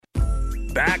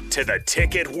Back to the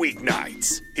Ticket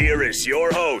Weeknights. Here is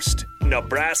your host,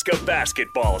 Nebraska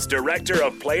Basketball's Director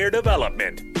of Player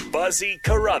Development, Buzzy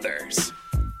Carruthers.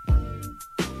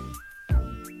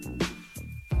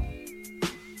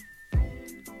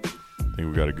 I think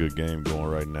we got a good game going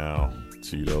right now,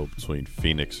 Tito, between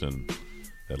Phoenix and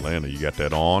Atlanta. You got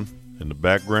that on in the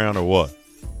background or what?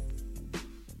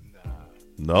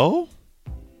 No?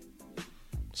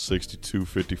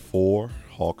 62-54.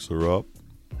 Hawks are up.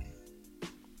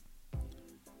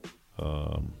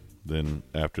 Then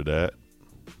after that,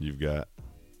 you've got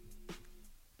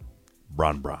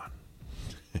Bron.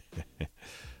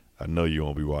 I know you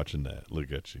won't be watching that.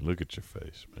 Look at you. Look at your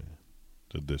face, man.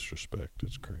 The disrespect.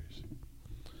 It's crazy.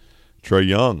 Trae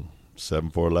Young, 7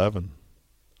 for 11.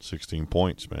 16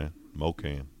 points, man.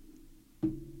 Mocan.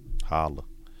 Holla.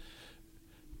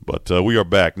 But we are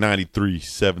back.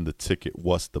 93.7 The Ticket.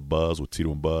 What's the Buzz with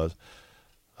Tito and Buzz?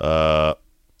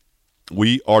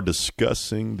 We are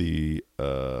discussing the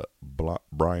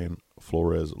Brian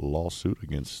Flores lawsuit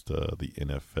against the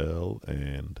NFL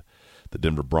and the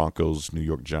Denver Broncos, New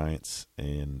York Giants,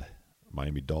 and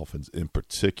Miami Dolphins in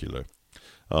particular.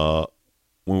 Before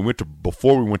we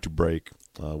went to break,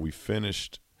 we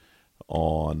finished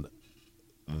on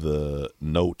the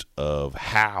note of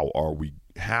how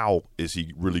is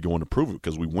he really going to prove it?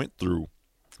 Because we went through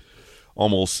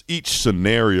almost each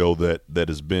scenario that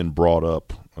has been brought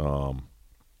up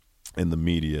in the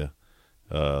media,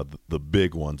 the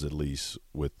big ones at least,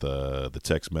 with the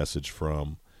text message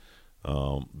from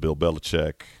Bill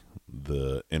Belichick,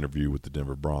 the interview with the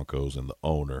Denver Broncos, and the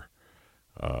owner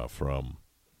from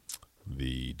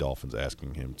the Dolphins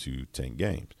asking him to tank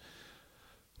games.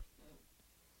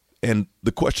 And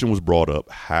the question was brought up,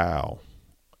 how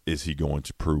is he going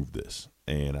to prove this?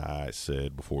 And I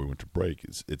said before we went to break,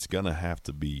 it's going to have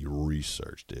to be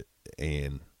researched.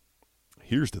 And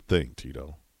here's the thing,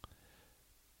 Tito.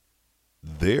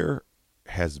 There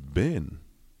has been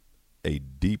a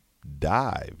deep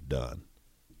dive done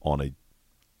on a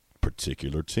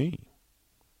particular team.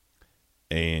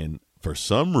 And for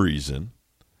some reason,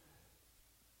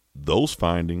 those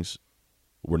findings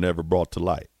were never brought to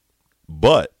light.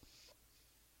 But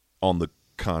on the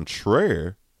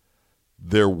contrary,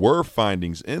 there were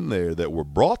findings in there that were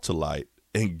brought to light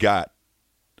and got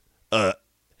a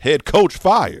head coach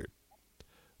fired.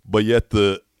 But yet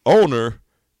the owner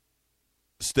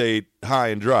stayed high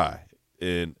and dry,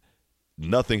 and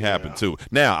nothing happened to it.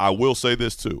 Now, I will say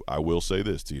this, too. I will say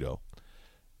this, Tito.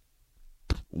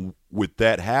 With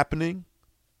that happening,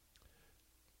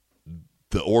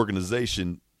 the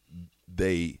organization,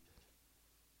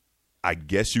 I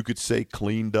guess you could say,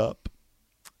 cleaned up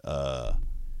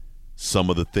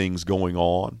some of the things going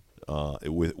on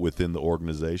within the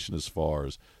organization as far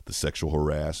as the sexual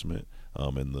harassment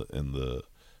and the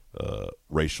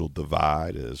racial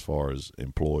divide as far as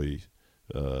employee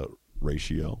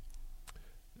ratio.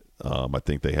 I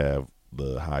think they have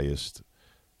the highest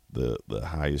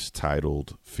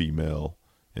titled female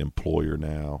employer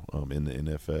now in the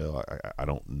NFL. I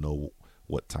don't know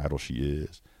what title she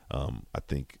is. I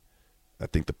think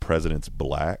the president's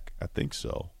black. I think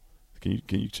so. Can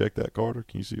you check that, Carter?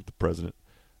 Can you see if the president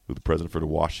for the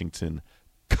Washington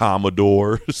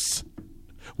Commodores?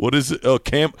 What is it?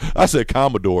 I said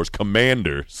Commodores,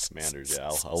 Commanders. Commanders,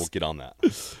 yeah. I'll get on that.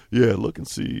 Yeah, look and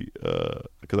see,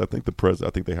 because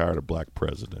I think they hired a black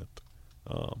president.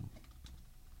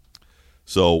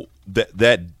 So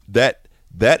that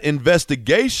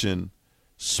investigation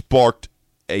sparked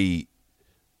a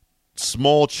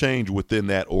small change within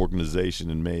that organization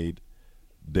and made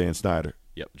Dan Snyder.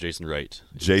 Yep, Jason Wright.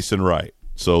 Jason Wright.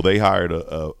 So they hired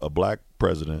a black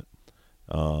president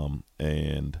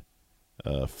and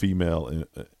female.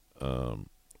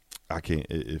 I can't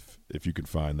if you can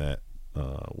find that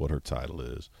what her title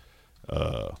is.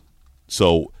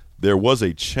 So there was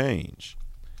a change,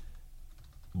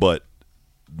 but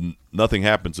nothing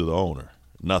happened to the owner.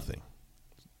 Nothing.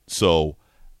 So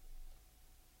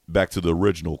back to the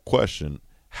original question: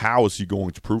 how is he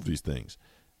going to prove these things?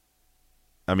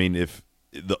 I mean, if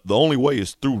the only way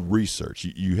is through research.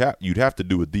 You'd have to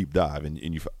do a deep dive,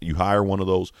 and you hire one of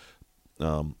those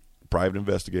private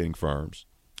investigating firms,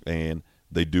 and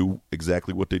they do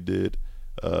exactly what they did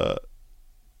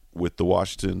with the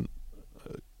Washington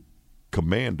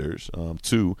Commanders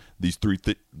to these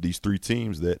three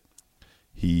teams that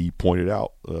he pointed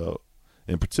out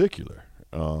in particular.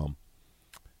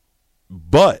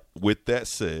 But with that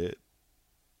said,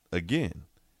 again,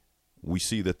 we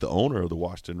see that the owner of the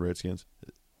Washington Redskins,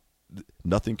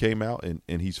 nothing came out,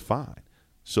 and he's fine.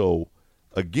 So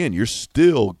again, you're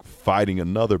still fighting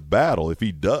another battle. If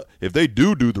they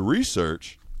do the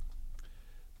research,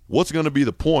 what's going to be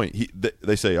the point?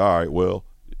 They say, all right, well,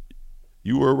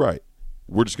 you were right.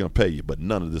 We're just going to pay you, but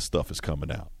none of this stuff is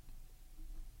coming out.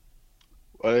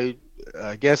 Well,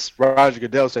 I guess Roger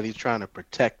Goodell said he's trying to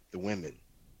protect the women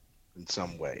in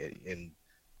some way, and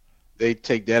they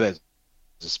take that as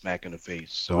a smack in the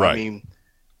face. So, right. I mean,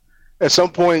 at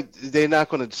some point, they're not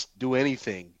going to do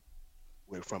anything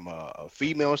from a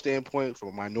female standpoint, from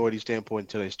a minority standpoint,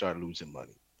 until they start losing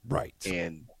money. Right.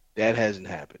 And that hasn't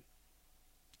happened.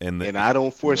 And I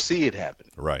don't foresee it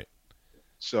happening. Right.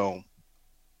 So,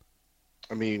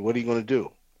 I mean, what are you going to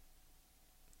do?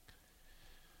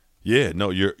 Yeah, no,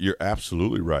 you're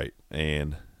absolutely right,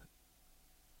 and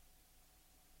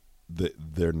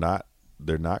they're not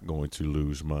going to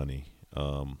lose money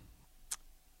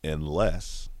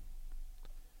unless.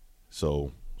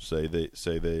 So say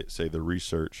the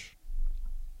research,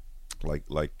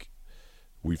 like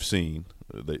we've seen,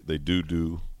 they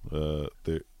do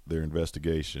their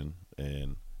investigation,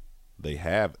 and they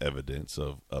have evidence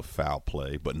of foul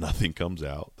play, but nothing comes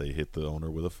out. They hit the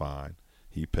owner with a fine.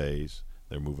 He pays.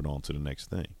 They're moving on to the next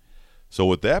thing.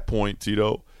 So at that point,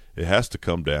 Tito, it has to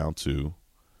come down to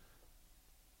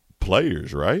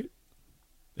players, right?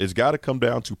 It's got to come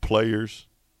down to players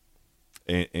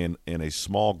and a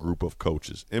small group of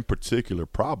coaches, in particular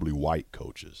probably white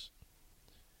coaches,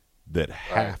 that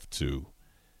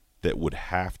would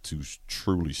have to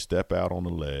truly step out on the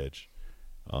ledge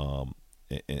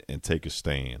and take a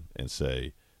stand and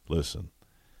say, listen,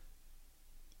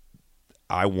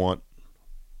 I want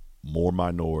more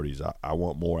minorities. I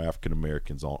want more African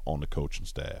Americans on the coaching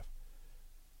staff,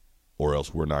 or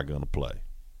else we're not going to play.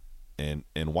 And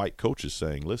white coaches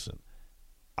saying, listen,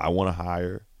 I want to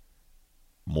hire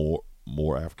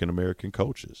more African American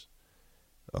coaches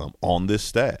on this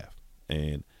staff,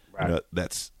 and right.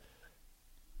 That's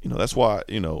why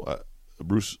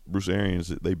Bruce Arians,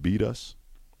 they beat us.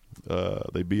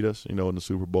 They beat us, in the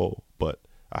Super Bowl, but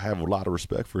I have a lot of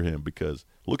respect for him because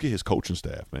look at his coaching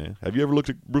staff, man. Have you ever looked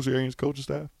at Bruce Arians' coaching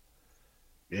staff?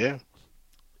 Yeah.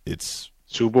 It's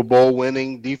Super Bowl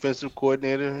winning defensive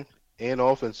coordinator and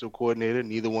offensive coordinator.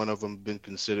 Neither one of them been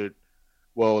considered.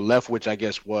 Well, Leftwich, I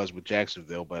guess, was with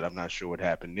Jacksonville, but I'm not sure what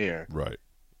happened there. Right.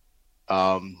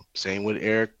 Same with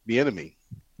Eric Bieniemy.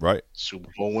 Right. Super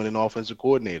Bowl winning offensive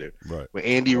coordinator. Right. But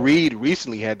Andy Reid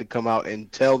recently had to come out and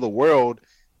tell the world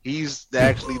he's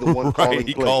actually the one calling plays.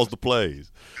 He calls the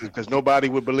plays. Because nobody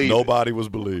would believe Nobody was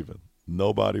believing.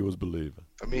 Nobody was believing.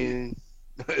 I mean,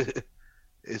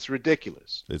 it's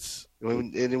ridiculous.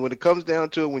 And when it comes down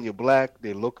to it, when you're black,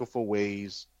 they're looking for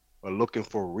ways or looking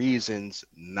for reasons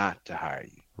not to hire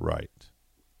you. Right.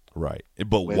 Right.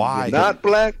 But when why? You're not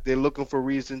black, they're looking for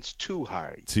reasons to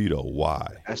hire you. Tito, why?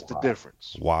 That's the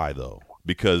difference. Why, though?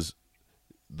 Because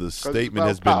the statement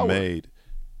has been made.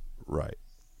 Right.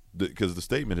 Because the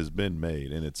statement has been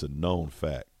made, and it's a known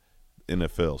fact.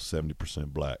 NFL, 70%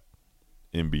 black.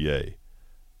 NBA,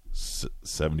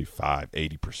 75,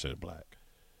 80% black.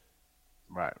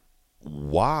 Right.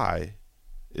 Why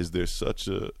is there such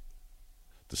a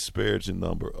disparaging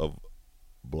number of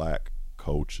black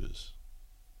coaches?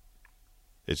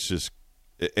 It's just,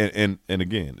 and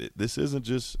again, this isn't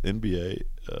just NBA,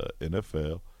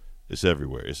 NFL. It's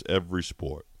everywhere. It's every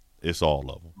sport. It's all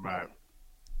of them. Right.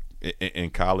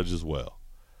 And college as well.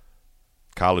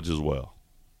 College as well.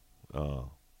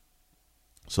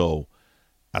 So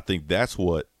I think that's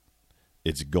what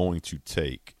it's going to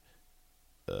take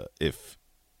if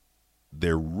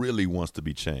there really wants to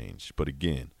be change. But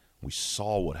again, we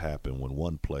saw what happened when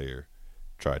one player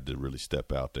tried to really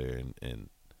step out there and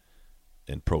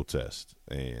protest,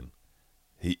 and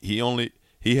he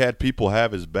had people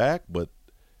have his back, but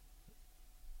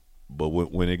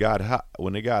when it got hot,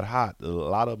 a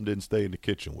lot of them didn't stay in the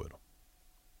kitchen with him.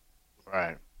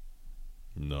 Right.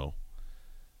 No.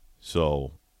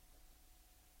 So,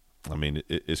 I mean,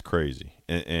 it's crazy,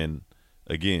 and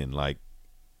again, like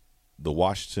the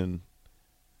Washington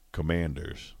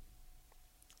Commanders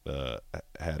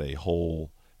had a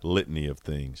whole litany of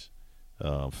things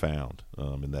found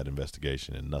in that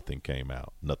investigation, and nothing came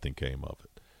out. Nothing came of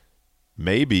it.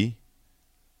 Maybe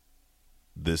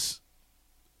this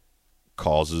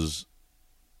causes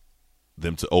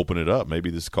them to open it up.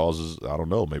 Maybe this causes, I don't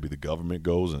know, maybe the government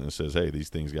goes and says, hey, these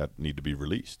things need to be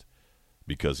released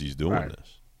because he's doing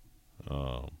this.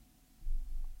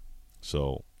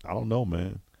 So I don't know,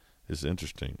 man. It's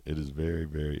interesting. It is very,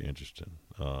 very interesting.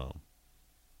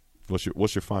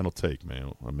 What's your final take,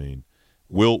 man? I mean,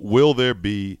 will there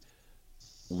be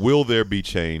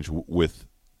change with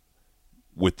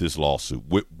this lawsuit?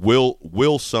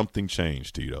 Will something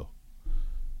change, Tito?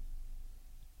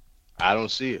 I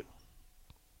don't see it.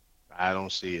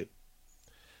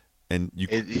 And you,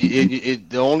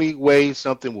 The only way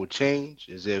something will change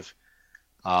is if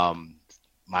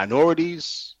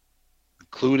minorities,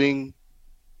 including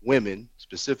women,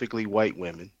 specifically white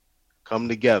women, come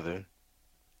together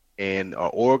and are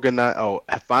organize or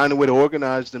find a way to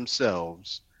organize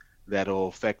themselves that'll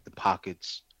affect the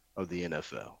pockets of the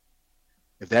NFL.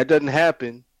 If that doesn't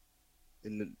happen,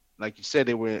 like you said,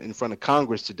 they were in front of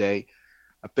Congress today.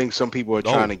 I think some people are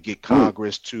trying to get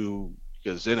Congress to,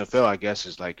 because NFL, I guess,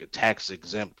 is like a tax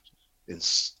exempt in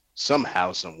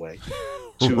somehow, some way,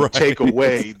 to take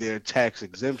away their tax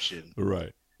exemption.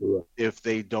 Right. If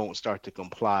they don't start to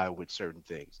comply with certain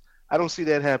things. I don't see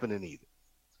that happening either.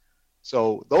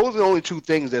 So those are the only two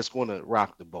things that's going to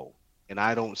rock the boat. And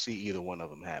I don't see either one of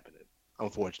them happening,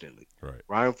 unfortunately. Right.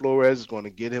 Brian Flores is going to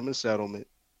get him a settlement.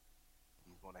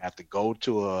 He's going to have to go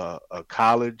to a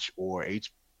college or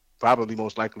probably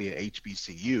most likely an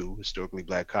HBCU, historically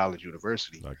black college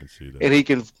university. I can see that. And he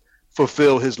can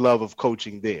fulfill his love of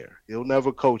coaching there. He'll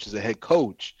never coach as a head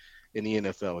coach in the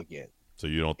NFL again. So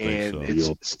you don't think and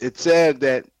it's sad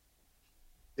that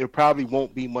there probably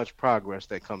won't be much progress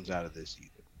that comes out of this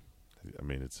either. I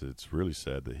mean, it's really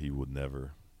sad that he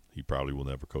probably will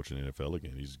never coach in the NFL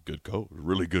again. He's a good coach,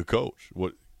 really good coach.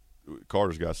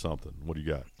 Carter's got something. What do you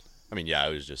got? I mean, yeah, I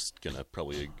was just gonna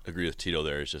probably agree with Tito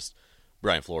there. It's just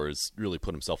Brian Flores really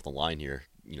put himself on the line here,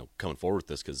 coming forward with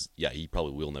this, because yeah, he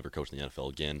probably will never coach in the NFL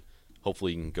again.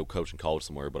 Hopefully, he can go coach in college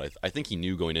somewhere. But I think he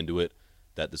knew going into it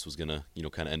that this was gonna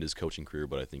kind of end his coaching career.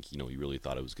 But I think he really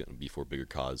thought it was gonna be for a bigger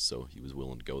cause, so he was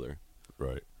willing to go there.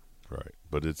 Right.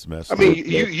 But it's messed up. I mean,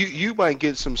 you might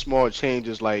get some small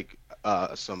changes like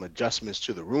some adjustments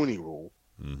to the Rooney Rule.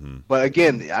 Mm-hmm. But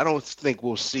again, I don't think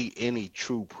we'll see any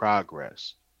true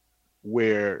progress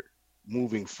where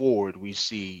moving forward we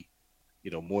see,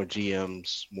 more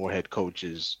GMs, more head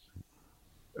coaches,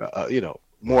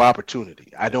 more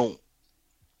opportunity. I don't.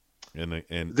 And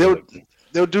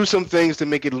they'll do some things to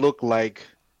make it look like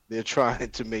they're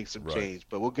trying to make some right. change,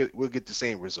 but we'll get the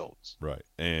same results. Right.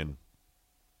 And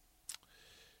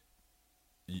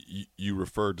you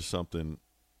referred to something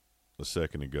a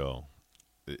second ago.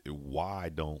 Why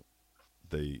don't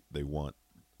they want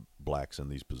blacks in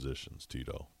these positions,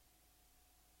 Tito?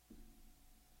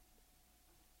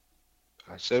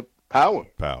 I said power.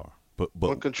 But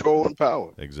more control and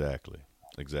power. Exactly.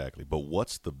 But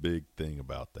what's the big thing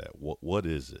about that? What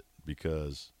is it?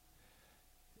 Because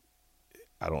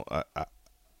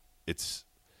it's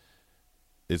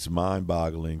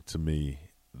mind-boggling to me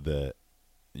that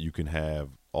you can have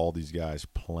all these guys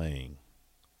playing,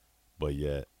 but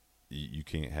yet you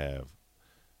can't have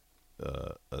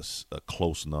a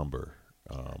close number.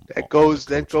 That goes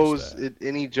in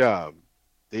any job.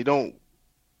 They don't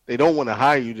want to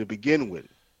hire you to begin with,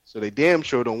 so they damn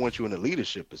sure don't want you in a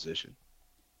leadership position.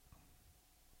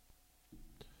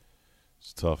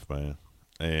 It's tough, man,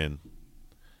 and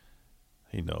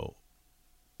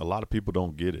a lot of people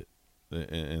don't get it,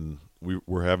 and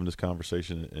we're having this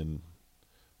conversation, and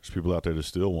there's people out there that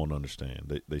still won't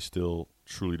understand. They still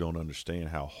truly don't understand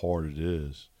how hard it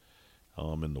is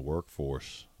in the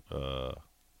workforce,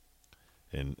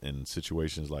 in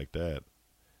situations like that,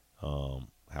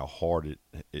 how hard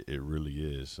it really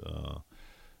is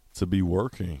to be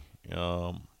working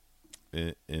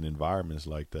in environments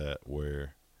like that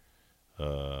where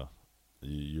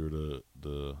you're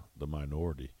the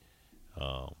minority,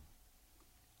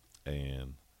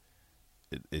 and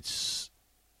it's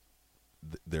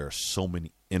there are so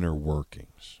many inner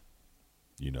workings,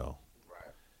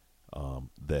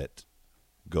 that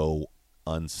go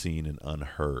unseen and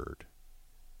unheard,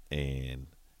 and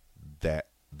that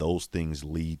those things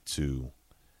lead to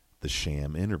the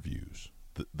sham interviews,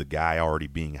 the guy already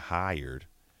being hired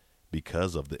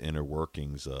because of the inner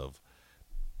workings of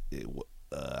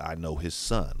I know his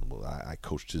son. Well, I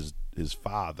coached his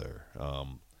father.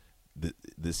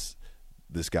 This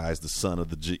guy's the son of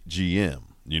the GM.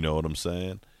 You know what I'm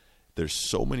saying? There's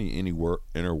so many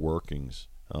inner workings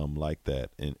like that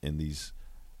in these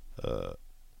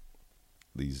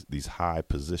high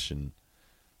positions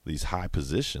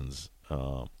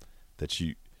that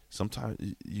you sometimes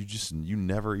you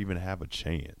never even have a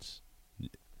chance.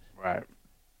 Right.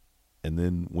 And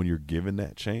then when you're given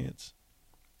that chance,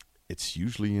 it's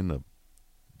usually in a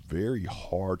very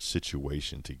hard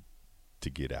situation to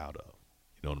get out of.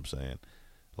 You know what I'm saying?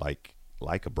 Like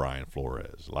a Brian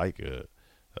Flores, I can't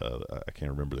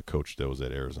remember the coach that was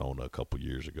at Arizona a couple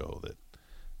years ago that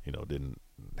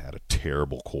had a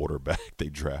terrible quarterback they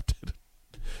drafted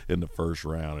in the first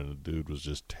round, and the dude was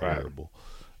just terrible.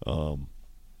 Right.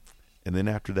 And then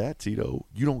after that, Tito,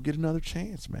 you don't get another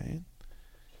chance, man.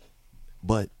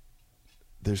 But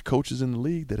there's coaches in the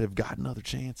league that have gotten other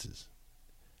chances,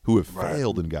 who have Right.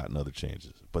 failed and gotten other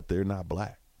chances, but they're not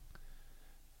black.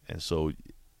 And so,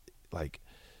 like,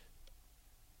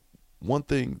 one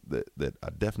thing that I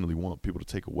definitely want people to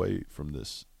take away from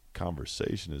this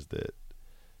conversation is that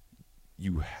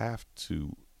you have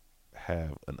to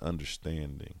have an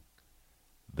understanding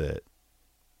that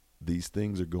these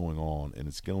things are going on, and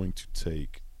it's going to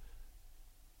take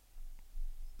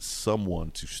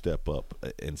someone to step up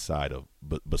inside of,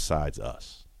 but besides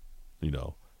us,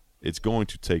 it's going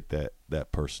to take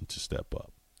that person to step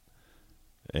up,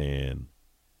 and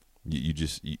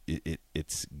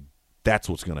it's that's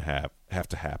what's going to have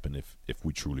to happen if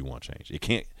we truly want change. It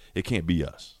can't be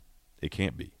us. It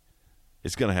can't be.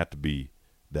 It's going to have to be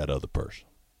that other person.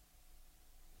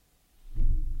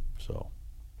 So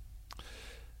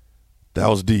that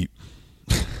was deep,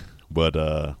 but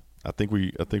I think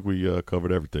we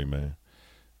covered everything, man.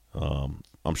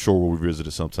 I'm sure we'll revisit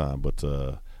it sometime, but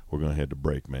we're gonna head to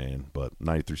break, man. But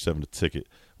 93.7 The Ticket.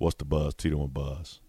 What's the buzz? Tito and Buzz.